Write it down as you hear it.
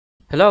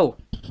Hello,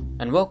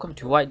 and welcome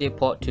to White Day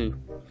Part 2.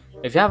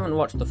 If you haven't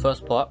watched the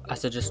first part, I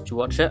suggest you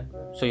watch it,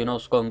 so you know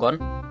what's going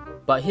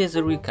on. But here's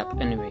a recap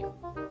anyway.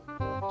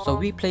 So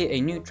we play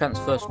a new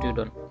transfer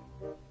student,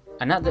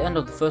 and at the end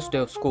of the first day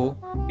of school,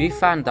 we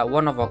find that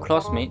one of our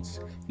classmates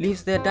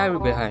leaves their diary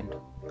behind.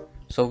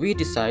 So we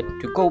decide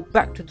to go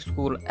back to the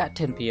school at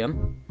 10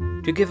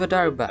 PM to give her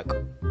diary back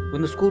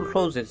when the school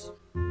closes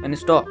and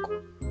it's dark.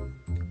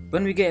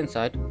 When we get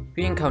inside,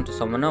 we encounter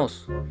someone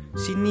else.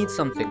 She needs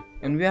something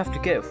and we have to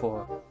get it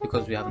for her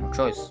because we have no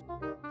choice.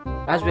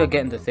 As we are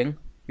getting the thing,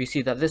 we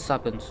see that this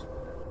happens.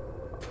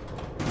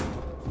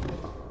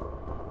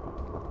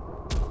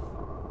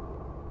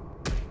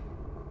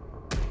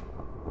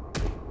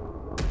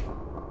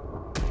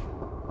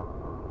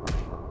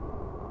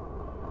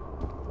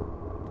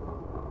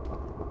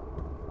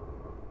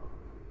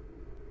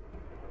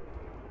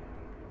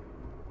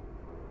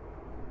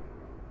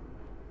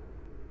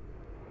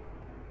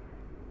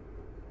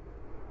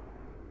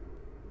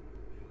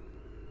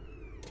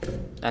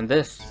 And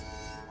this.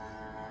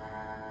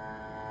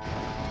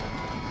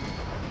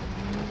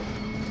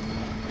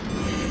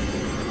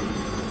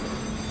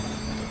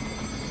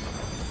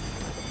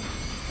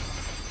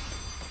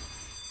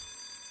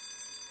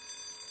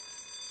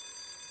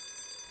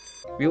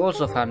 We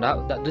also found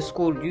out that this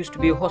school used to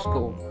be a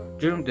hospital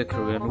during the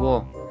Korean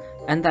War,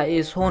 and that it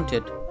is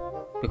haunted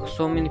because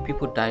so many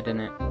people died in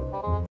it.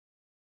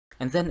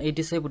 And then a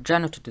disabled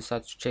janitor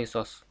decides to chase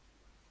us.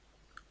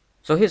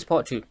 So here's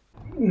part 2.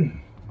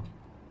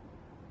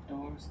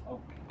 Doors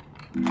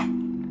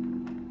open.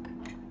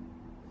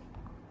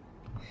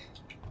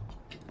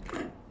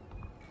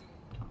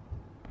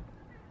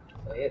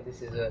 So yeah,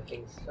 this is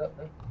things up,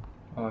 huh?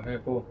 Oh, very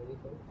cool. Really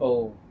cool.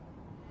 Oh.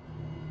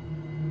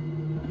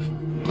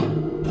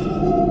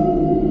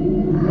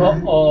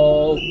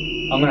 Uh-oh.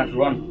 I'm gonna have to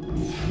run.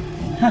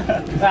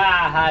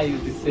 You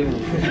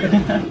disabled.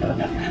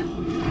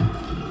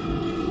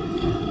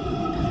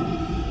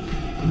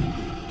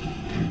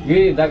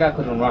 Really, that guy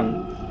couldn't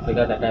run. The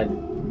guy that died.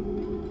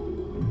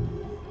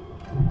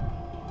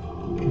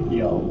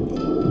 Yo.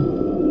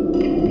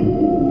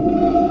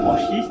 Oh,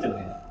 she's still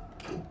here.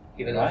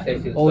 Even though Right.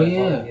 Stacey was Oh, so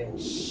yeah. far,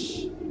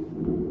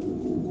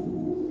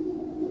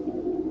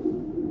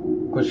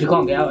 Because she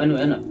can't get out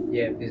anyway, innit?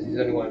 Yeah, because there's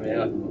only one way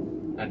out,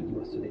 and he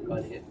must have been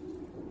quite here.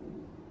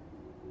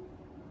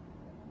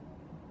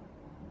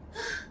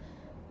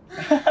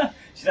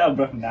 She's out of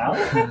breath now. All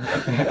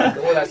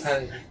that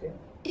time.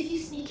 If you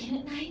sneak in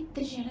at night,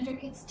 the janitor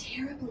gets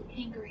terribly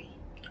angry.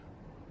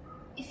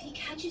 If he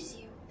catches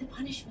you, the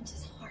punishment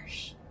is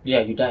harsh. Yeah,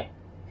 you die.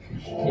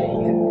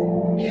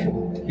 Yeah,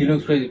 He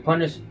looks crazy.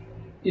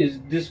 Is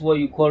this what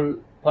you call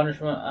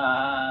punishment?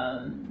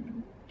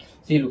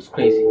 He looks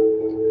crazy.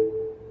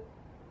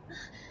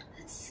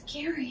 That's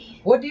scary.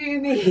 What do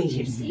you Why would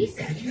you mean? say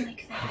something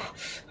like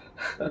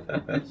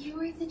that? You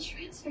are the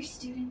transfer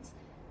student.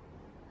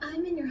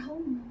 I'm in your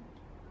homeroom.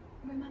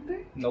 Remember?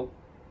 Nope.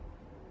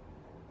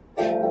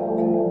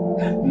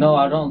 No,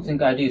 I don't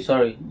think I do.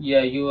 Sorry.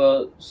 Yeah, you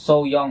were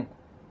so young.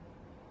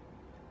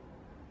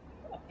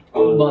 I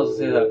was about to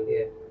say that.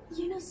 Yeah.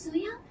 You know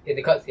Suya? In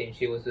the cutscene,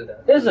 she was with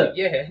her. Is it?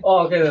 Yeah.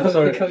 Oh, okay. Then,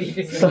 sorry. How you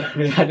didn't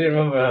Sorry, I didn't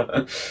remember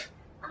her.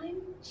 I'm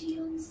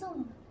Jiyeon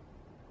Song.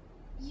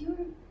 You're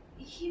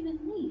human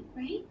lead,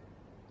 right?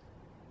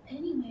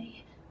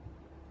 Anyway,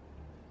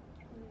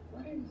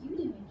 what are you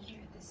doing here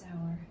at this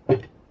hour?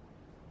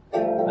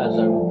 As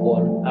a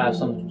report, I have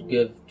something to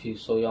give to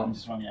So I'm Young.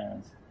 just running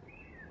errands.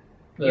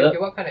 Okay,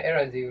 what kind of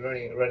errands are you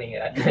running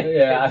at?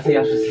 Yeah, I think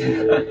I should say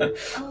that.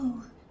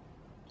 Oh,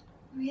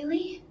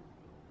 really?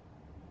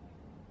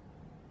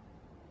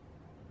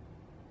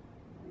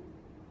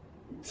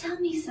 Tell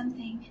me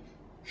something.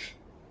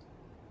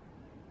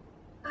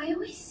 I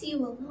always see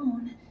you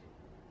alone.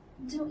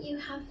 Don't you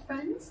have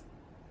friends?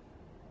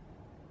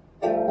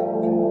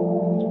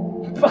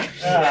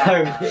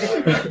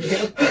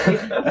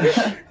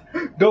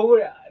 Don't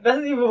worry, that's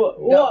even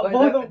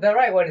what. The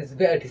right one is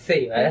better to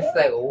say, man. That's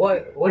like,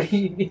 what do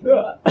you mean?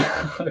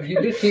 You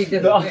literally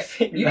just, No, I'm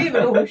saying you didn't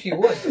even know who she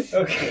was.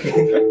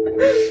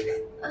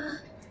 Okay. Uh,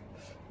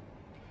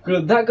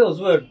 No, that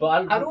girl's weird,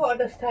 but I don't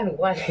understand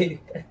why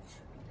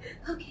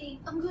okay,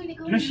 I'm going to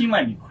go You know, she now.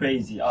 might be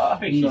crazy. I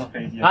think she's No.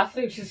 crazy. I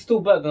think she's still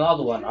better than the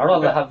other one. I'd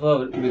rather have her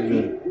with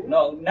me.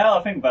 No, now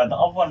I think about it, the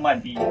other one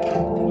might be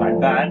like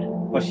bad,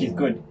 but she's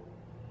good.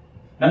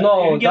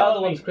 No, You the get other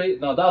what I one's mean? crazy.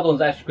 No, the other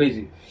one's actually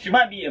crazy. She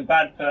might be a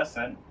bad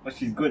person, but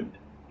she's good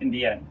in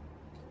the end.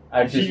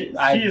 She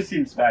just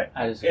seems like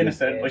I disagree.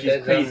 innocent, but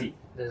she's crazy.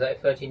 There's like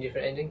 13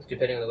 different endings,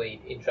 depending on the way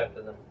you interact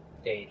with them.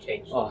 They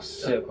change. Oh,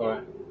 sick,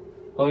 alright.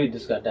 Hopefully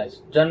this guy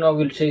dies. General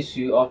will chase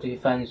you after he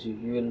finds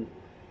you.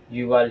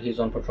 You while he's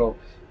on patrol.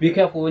 Be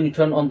careful when you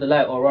turn on the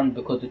light or run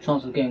because the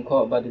chance of getting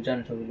caught by the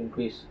janitor will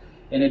increase.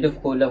 In a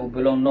difficult level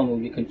below normal,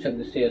 you can check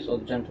the status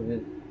of the janitor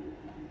with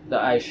the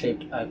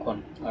eye-shaped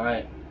icon.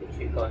 Alright. Which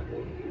you can't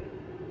do.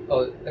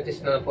 Oh,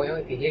 just another point.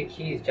 If you hear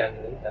keys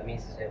jangling, that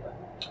means it's nearby.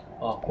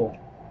 Oh, cool.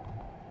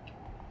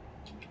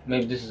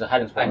 Maybe this is a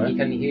hiding spot, And right? he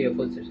can hear your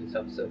footsteps and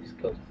stuff, so he's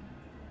close.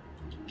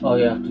 Oh,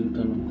 you have to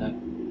turn on that.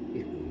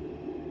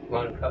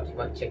 While on crouch, you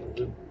might check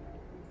the room.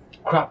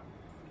 Crap.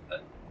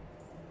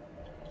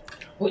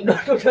 Wait, no,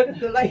 don't turn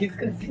the light, he's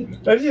gonna see.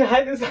 Why did you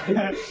hide this?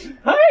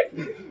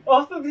 Hide!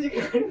 Also, did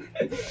you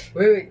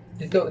Wait,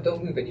 just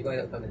don't move and you might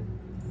not come in.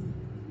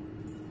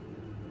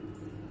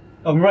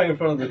 I'm right in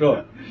front of the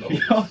door.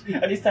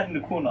 At least stand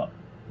in the corner.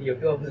 You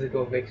go opposite the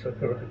door, make sure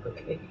to run,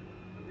 okay?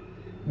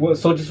 What,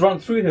 so just run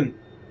through him?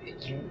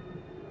 You...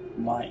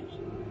 Might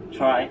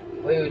try.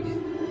 Wait, just...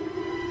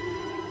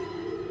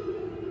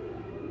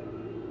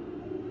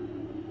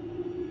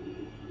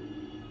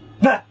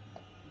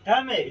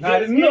 Damn it! I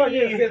didn't know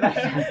you said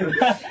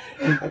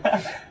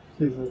that.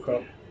 Jesus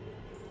Christ.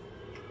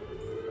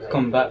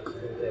 Come back.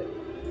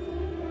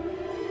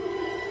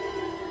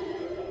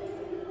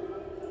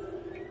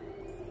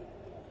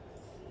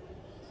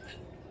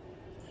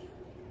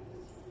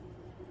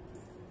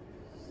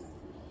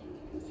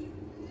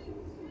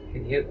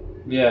 Can you hear them?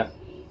 Yeah.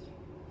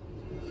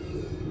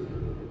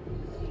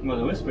 Was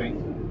it whispering?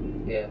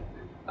 Yeah.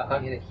 I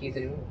can't hear the keys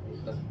anymore.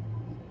 So...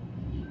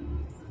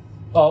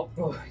 Oh.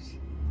 Oh,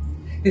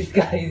 this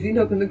guy, is he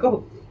not gonna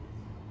go?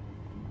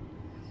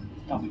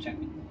 Double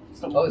checking.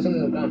 Stop. Oh, it's on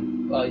the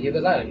ground. You have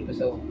a light on you,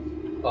 so...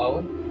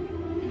 R1?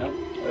 No.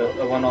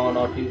 One on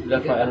R2,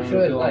 left, right, I'm and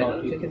sure it's two light on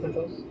on. Check R2. your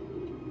controls.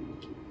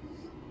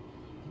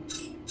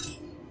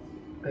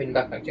 Go in the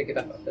backpack, check your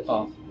backpack. That's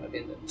Oh. might be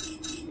in there.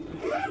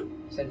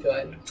 Central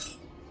items?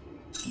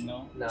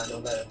 No. Nah, no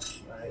matter.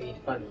 You need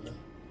to find them, no?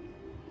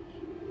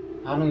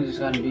 How long is this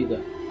guy gonna be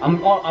there? I'm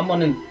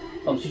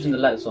switching the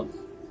lights on.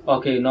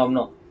 Okay, no, I'm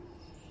not.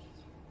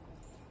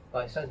 Oh,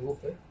 it's time to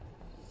walk away.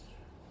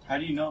 How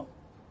do you know?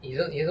 He's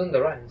on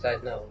the right hand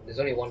side now. There's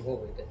only one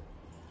hole right there.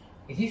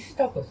 Is he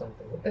stuck or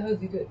something? What the hell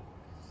is he doing?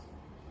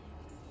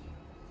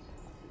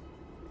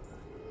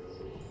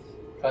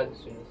 Try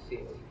this one and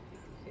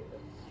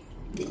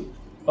see.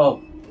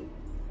 Oh.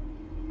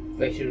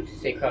 Make sure to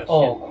stay crouched.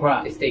 Oh, yeah.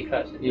 crap. Just stay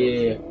crouched.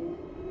 Yeah.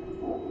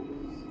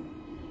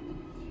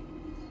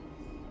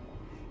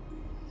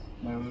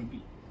 Where would it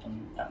be?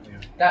 That way.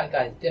 That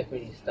guy's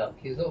definitely stuck.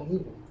 He's not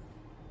moving.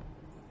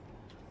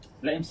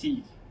 Let him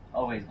see.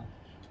 Oh wait.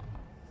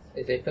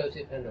 Is a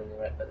floating pen on the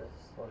right button?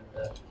 On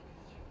the...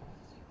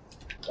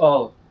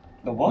 Oh.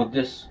 The what? With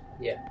this.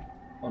 Yeah.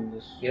 On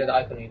this. You know the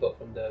icon you got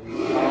from the...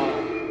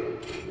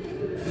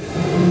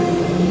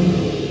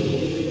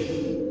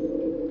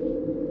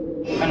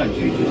 Kind of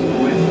juju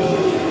squid.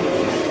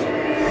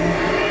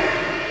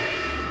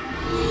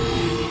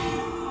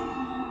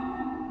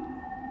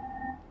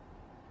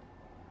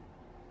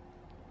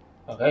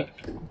 Okay.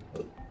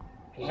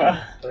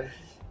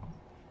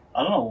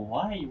 I don't know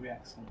why he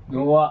reacts so. You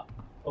know what?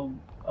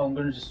 I'm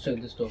gonna just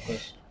check this door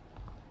first.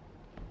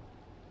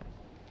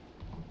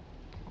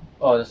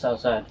 Oh, that's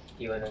outside.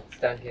 You wanna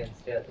stand here and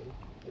stare at the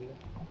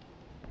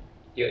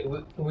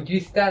window? Would you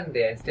stand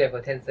there and stare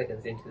for 10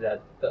 seconds into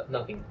that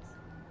nothingness?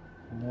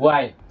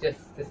 Why?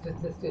 Just do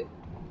it.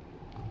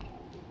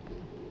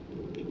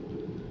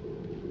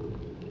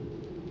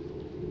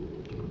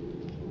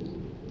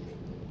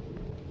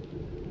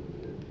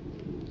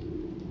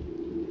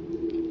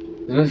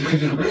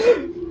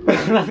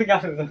 Nothing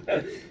happens.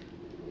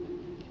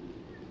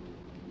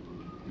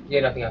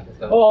 Yeah, nothing happens.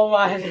 Go. Oh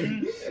my!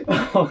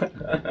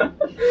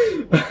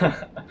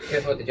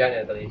 Guess what the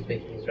janitor is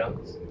making his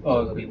rounds.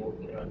 Oh. He'll be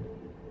walking around.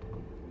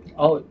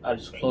 Oh, I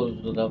just closed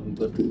the door, that'll be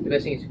good. The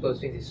best thing is to close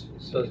things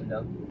is slows him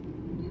down.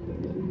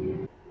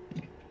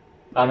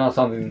 I know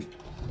something.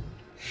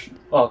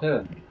 Oh, okay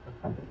then.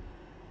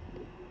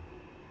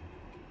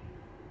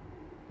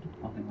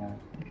 Nothing there.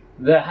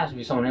 There has to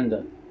be someone in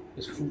there.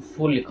 It's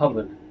fully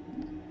covered.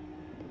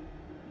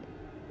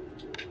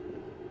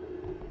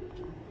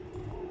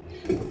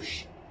 Oh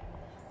shit.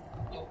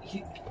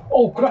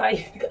 Oh, cry!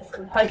 You guys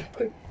can hide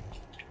quick.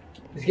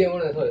 Let's get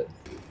one of the toilets.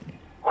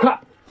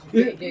 Crap!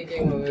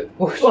 Get one of it.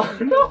 Oh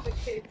shit. No!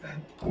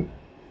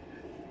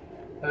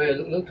 Oh, wait,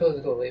 look towards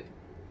the door, wait.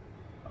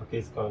 Okay,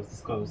 it's closed.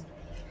 It's closed.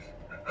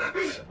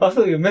 I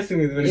thought you were messing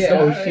with me.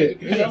 Oh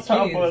shit. Yeah, That's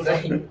how it he was. is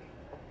like,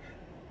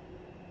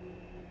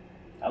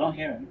 I don't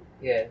hear him.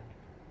 yeah.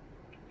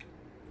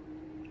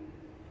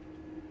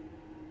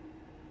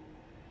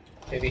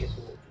 Maybe just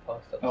walk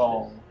past upstairs.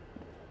 Oh.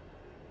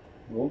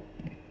 Whoa.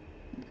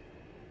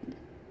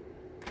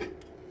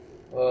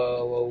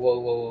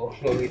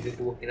 Whoa, he's just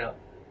walking out.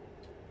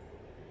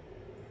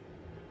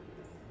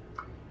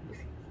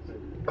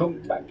 Come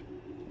back.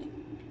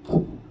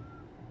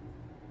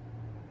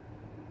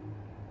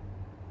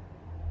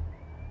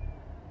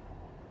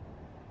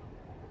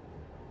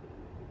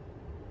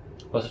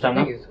 What's the time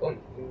I now? think it's on.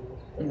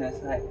 That's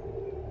right.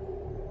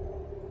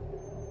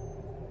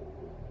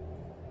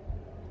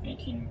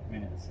 18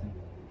 minutes.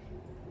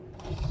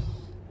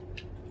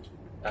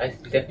 Nice,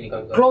 he's definitely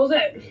going to go. Close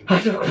it!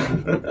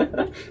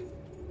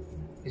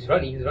 He's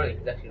running, he's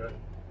actually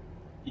running.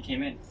 He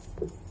came in.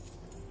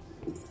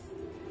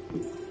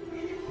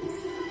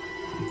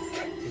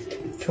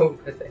 Don't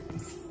press it.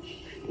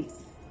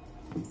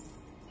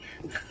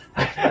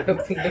 I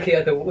don't think looking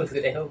at the wall is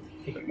going to help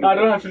you. I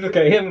don't have to look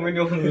at him when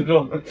you open the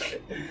door.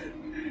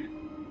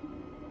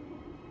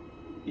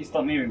 He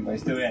stopped moving, but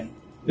he's still in.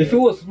 If he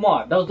was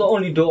smart, that was the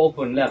only door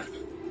open left.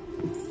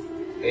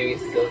 Maybe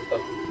it's ghost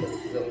stuff.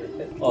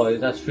 Oh,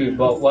 that's true,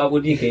 but why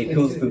would he get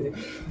kills them?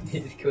 He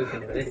just kills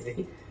him with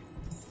anything.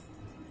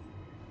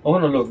 I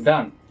wanna look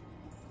down.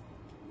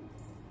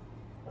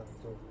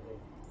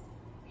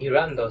 He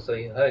ran though, so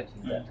he heard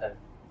you that time.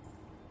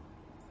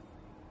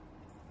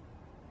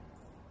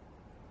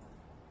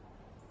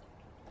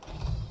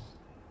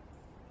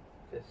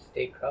 Just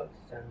stay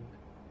crouched and...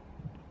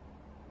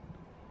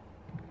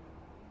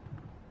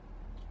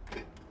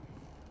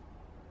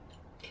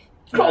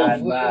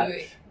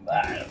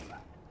 Bad.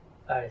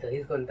 Alright, so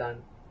he's going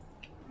down.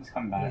 He's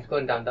coming back. He's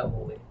going down that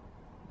hallway.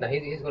 No,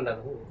 he's going down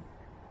the hallway.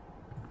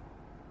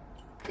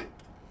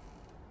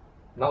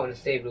 Might want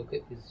to save real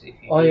quick because if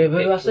you. Oh yeah,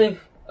 but I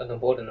save. On the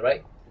board on the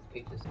right, there's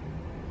pictures.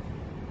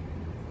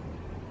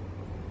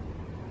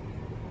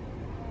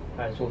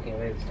 Alright, he's walking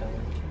away this time.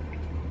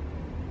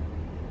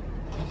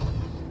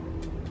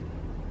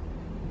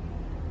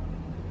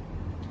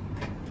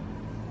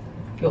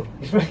 Yo,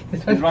 he's right.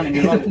 He's running,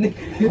 he's running.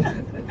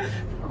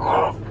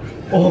 Oh,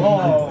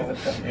 Oh,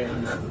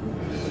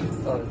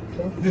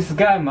 this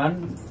guy,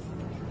 man.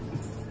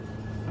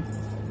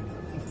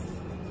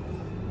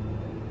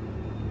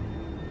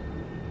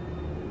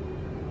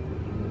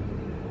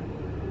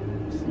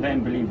 Just let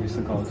him believe it's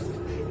a ghost.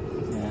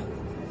 Yeah.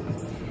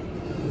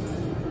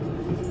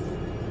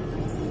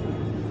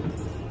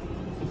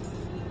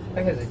 I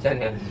think it's a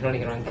Johnny and he's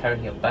running around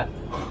carrying a bat.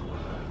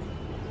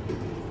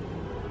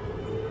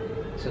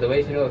 So the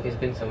way to know if he's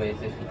been somewhere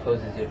is if he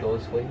closes your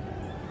doors for you.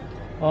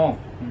 Oh.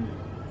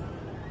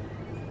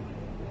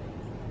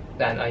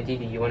 And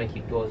ideally you want to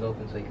keep doors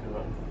open so you can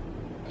run.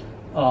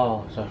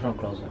 Oh, so I should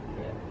close it.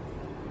 Yeah.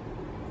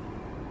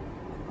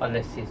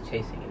 Unless he's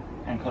chasing you.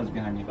 And close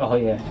behind you. Oh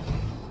yeah.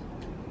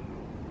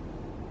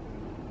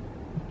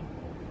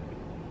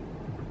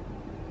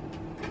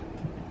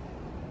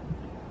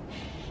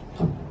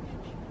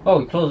 Oh,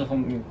 he closed it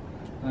from you.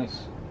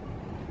 Nice.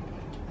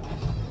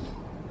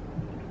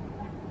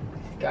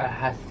 This guy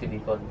has to be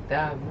gone.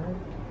 Damn, man.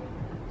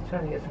 He's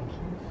trying to get some keys.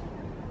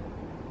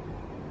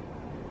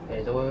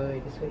 There's a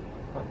way this way.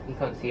 He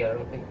can't see, I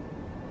don't think.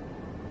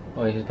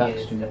 Oh, he's back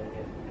Yeah, to me.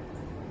 yeah.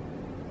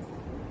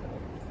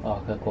 Oh,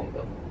 okay, There cool. you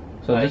go.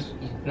 So Right, this.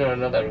 No,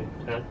 not that room.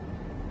 No.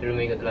 The room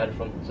where you got the ladder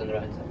from is on the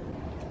right side.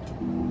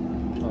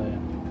 Oh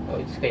yeah. Oh,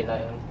 it's straight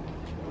light on.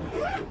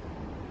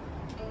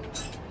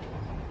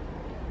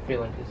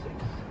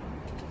 3126.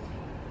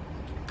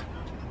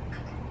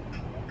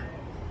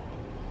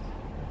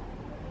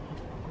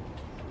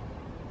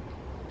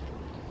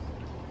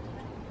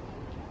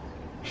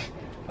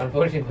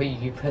 Unfortunately,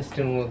 you pressed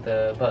in all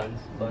the buttons.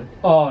 But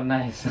Oh,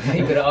 nice.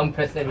 you gotta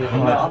unpress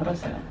everything.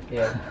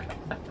 Yeah.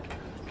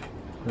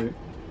 Wait.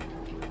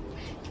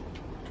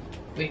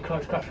 Wait,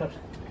 crouch.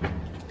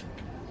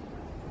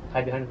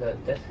 Hide behind the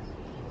desk.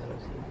 I don't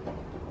see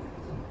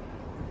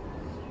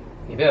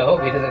you. You better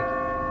hope he doesn't.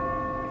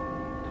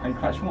 Can you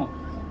crouch more?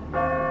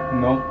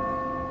 No.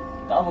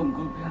 That one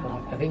go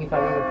behind. I think if I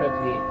remember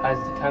correctly, as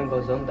the time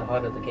goes on, the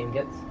harder the game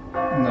gets.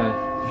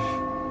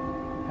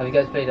 No. Have you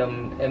guys played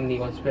Emily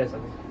Wants to Play or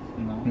something?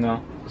 No.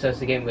 No. So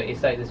it's a game where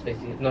it's like this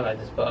basically, not like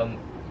this, but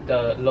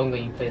the longer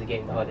you play the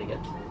game, the harder it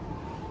gets.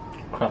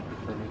 Crap.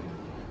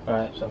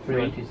 Alright, So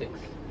 3126.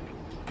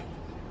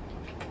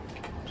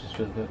 just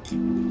real quick.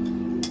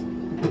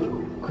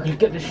 Quickly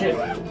get the shit.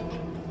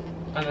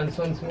 And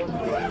so on some more.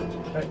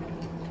 Right.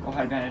 Go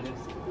hide behind this.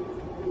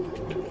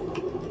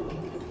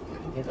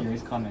 Yeah,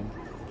 He's coming.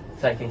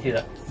 so I can see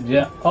that.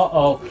 Yeah.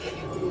 Uh-oh.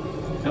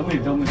 Don't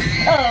move.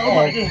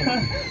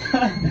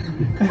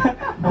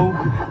 Oh.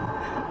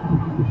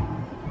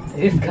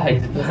 This guy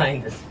is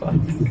blind as fuck.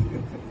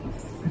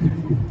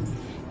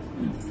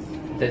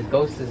 There's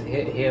ghosts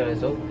here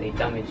as well. They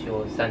damage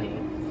your sanity.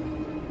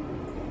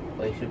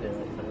 Well, you should be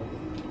right for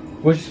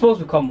now. Was she supposed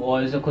to come,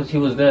 or is it because he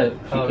was there?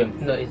 She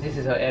came. No, this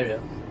is her area.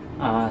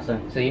 Ah, so.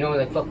 So you know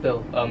the clock bell,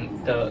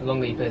 the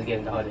longer you play the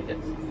game, the harder it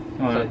gets.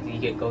 Alright. So you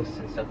get ghosts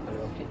and stuff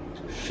coming off you.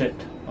 Shit.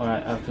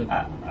 Alright, I have to.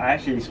 I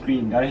actually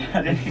screamed. I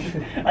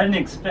didn't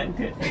expect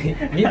it.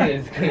 You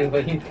didn't scream,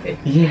 but you did.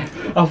 Yeah,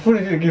 I fully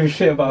didn't give a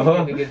shit about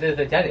her. Because there's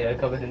a janitor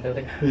coming in the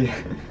way.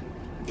 Yeah.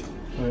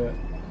 Alright.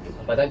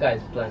 But that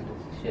guy's blind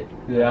as shit.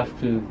 Yeah, I have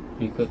to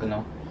be quicker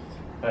now.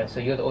 Alright, so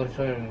you're the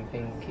auditorium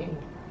thing king.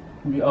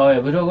 Oh yeah,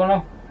 where do I go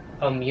now?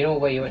 You know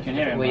where you went to, Can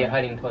hear him, where you're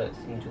man. hiding toilets,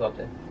 you need to go up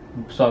there.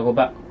 So I go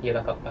back. Yeah,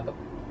 back up.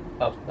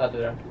 Up, that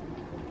way around.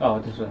 Oh,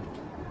 this way.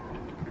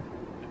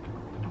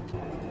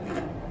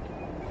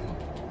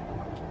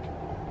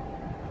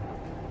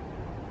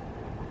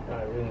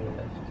 Alright, room on the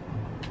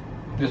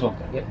left. This one.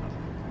 Yep.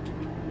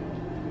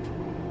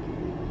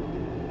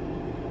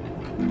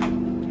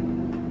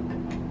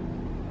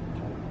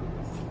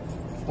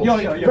 Yo.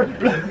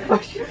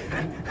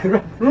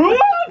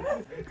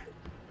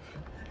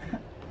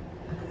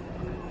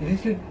 Is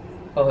this you?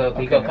 Oh,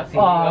 okay, you got a cutscene.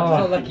 Oh.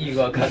 I'm so lucky you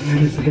got a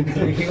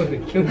cutscene. You would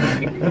have killed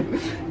me.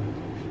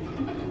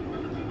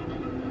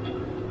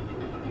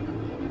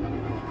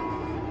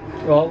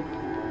 Well,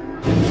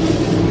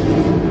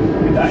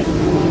 You died?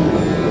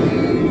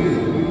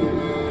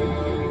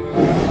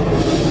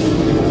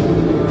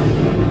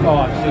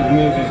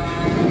 Moving.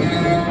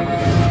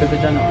 Pick a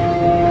channel.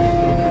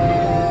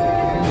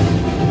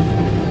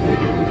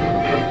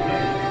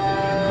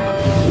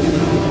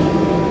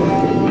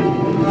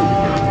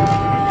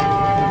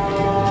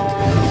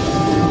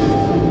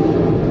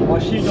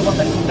 Was she the one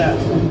that did that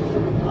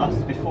us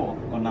before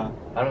or not?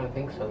 I don't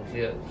think so. She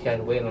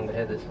had way longer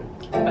hair this one.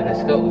 And her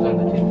skirt was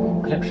longer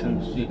too.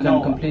 Collections. You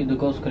can complete the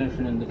ghost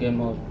collection in the game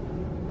mode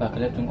by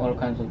collecting all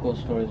kinds of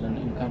ghost stories and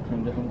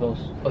encountering different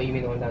ghosts. Oh, you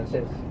mean the one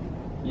downstairs?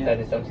 Yeah. That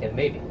is downstairs,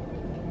 maybe.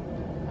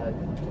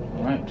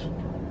 Right.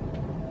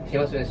 She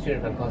must have been a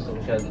student from Castle,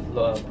 which had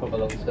a proper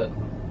long skirt.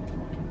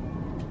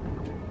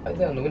 Right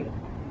there on the window.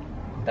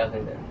 That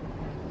thing there.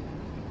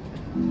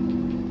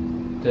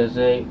 There's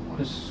a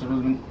crystal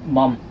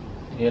mum.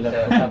 Here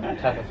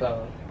left. Type of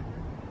flower.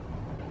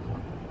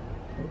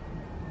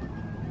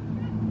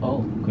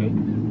 Oh, okay.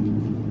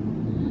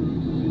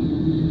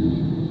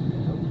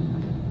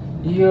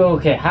 You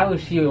okay? How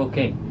is she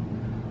okay?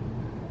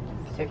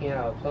 Checking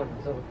out our plant,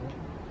 it's over.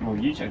 Well,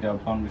 you checked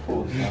out plan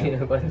before. So.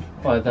 Yeah, but.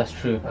 Oh, that's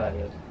true.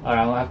 Yes. Alright,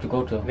 I'll have to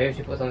go to her. Maybe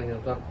she put something in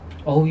the plant.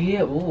 Oh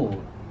yeah, oh.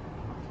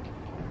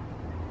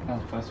 That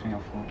was the first thing I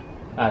thought.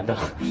 Ah, no.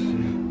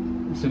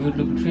 It's a good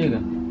looking tree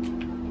again.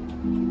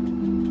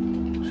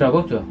 Should I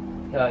go to her?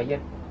 Yeah.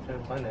 Trying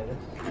to find her, I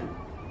guess.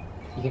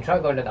 You can try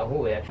going to that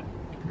hallway actually.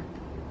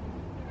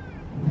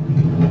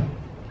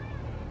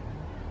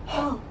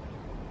 Oh,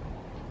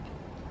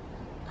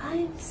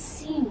 I've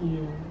seen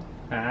you.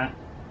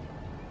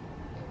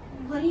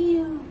 What are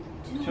you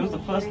doing? She was the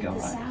first here girl,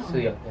 at this right? hour?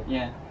 Suya.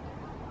 Yeah.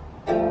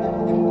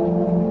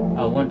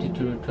 I wanted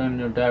to return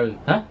your diary.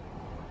 Huh?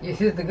 Yeah,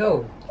 she's the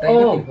girl that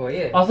you're looking for,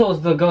 yeah. I thought it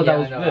was the girl that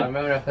was I good.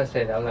 remember when I first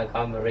said that, I'm like,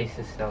 I'm a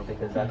racist now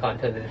because I can't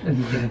tell the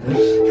difference between the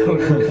two of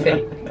the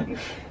same.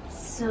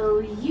 So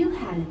you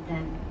had it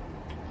then.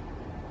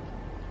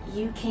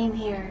 You came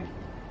here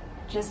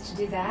just to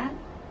do that?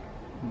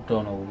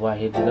 Don't know why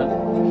he did that.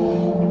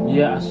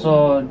 Yeah, I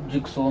saw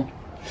Jigsaw.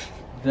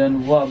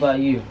 Then what about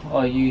you?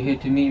 Are you here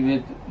to meet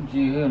with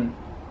Ji-hoon?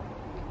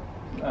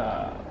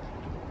 I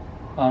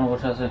don't know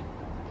what should I say.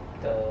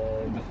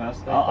 The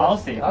first. I'll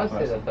say it I'll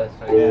first. say the first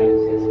time. Yeah.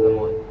 It's the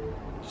morning.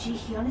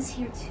 Ji-hyun is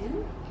here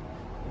too?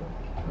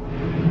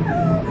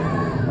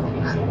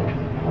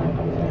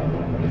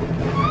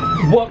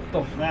 What the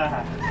f-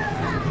 Nah.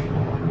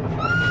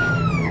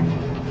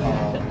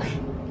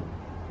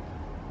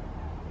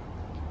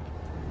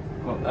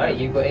 Alright,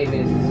 you've got 8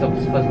 minutes to solve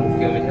this puzzle. Do you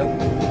want me to help?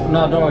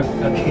 No, don't worry.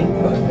 Okay.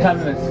 10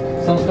 minutes.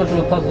 Some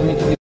special puzzle need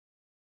to be.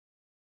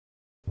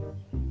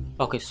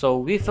 Okay, so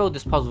we failed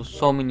this puzzle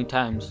so many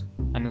times,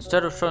 and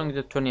instead of showing you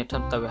the 20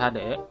 attempts that we had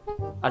at it,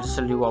 I'll just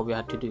tell you what we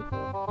had to do.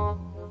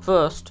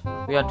 First,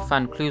 we had to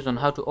find clues on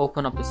how to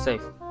open up a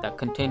safe that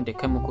contained a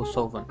chemical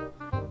solvent.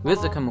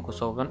 With the chemical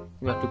solvent,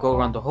 we had to go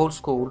around the whole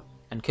school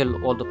and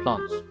kill all the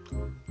plants.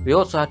 We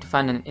also had to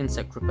find an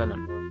insect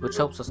repellent, which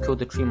helps us kill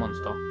the tree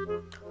monster.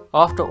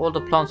 After all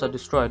the plants are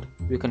destroyed,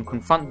 we can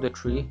confront the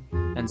tree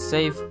and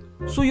save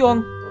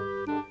Soo-young.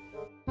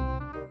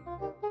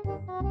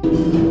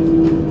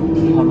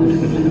 How much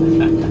food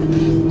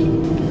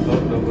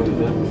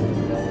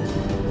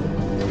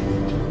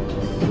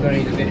We're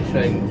going to finish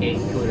showing game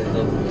 2 as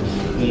well.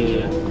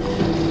 Yeah.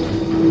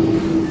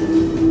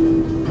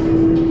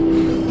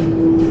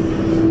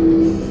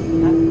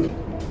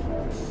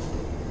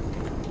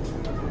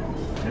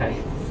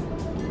 Nice.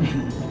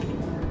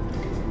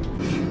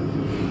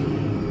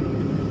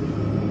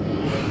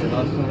 The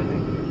last one, I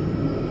think.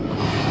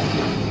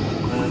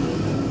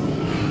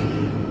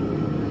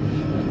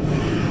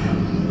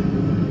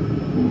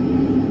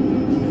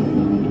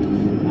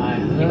 I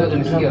You got heard the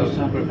mosquito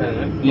sound.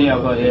 repellent, right? Yeah, I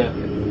got it, yeah.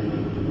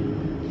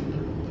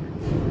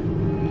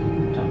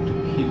 Time to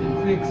kill it.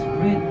 Quick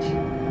sprint.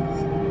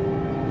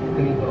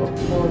 We go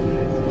 4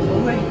 minutes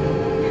away.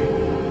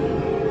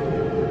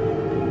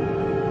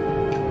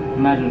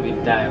 Imagine we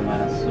die, man,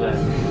 I swear.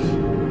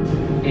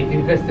 If you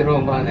press the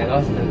wrong button, I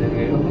lost them, then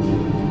you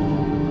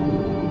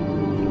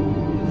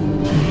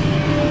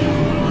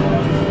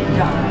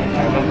die.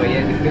 I remember,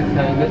 yeah, the good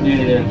time, but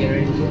Yeah. get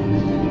ready to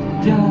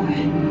Die.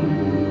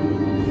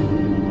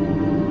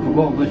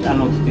 Forgot which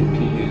analog stick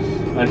to use.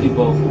 I did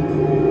both.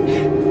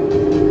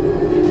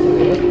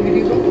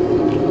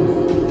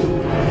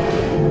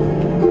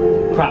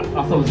 Crap,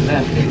 I thought it was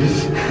left.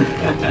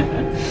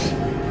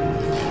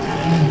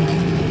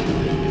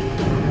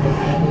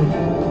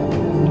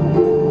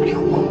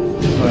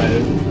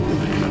 Right.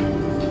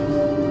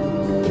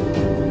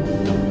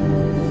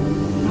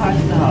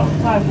 Passed out.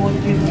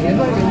 It's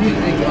not even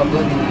music or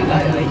bloody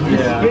light, like,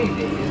 it's Yeah.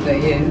 crazy. It's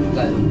like, yeah, it's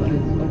like,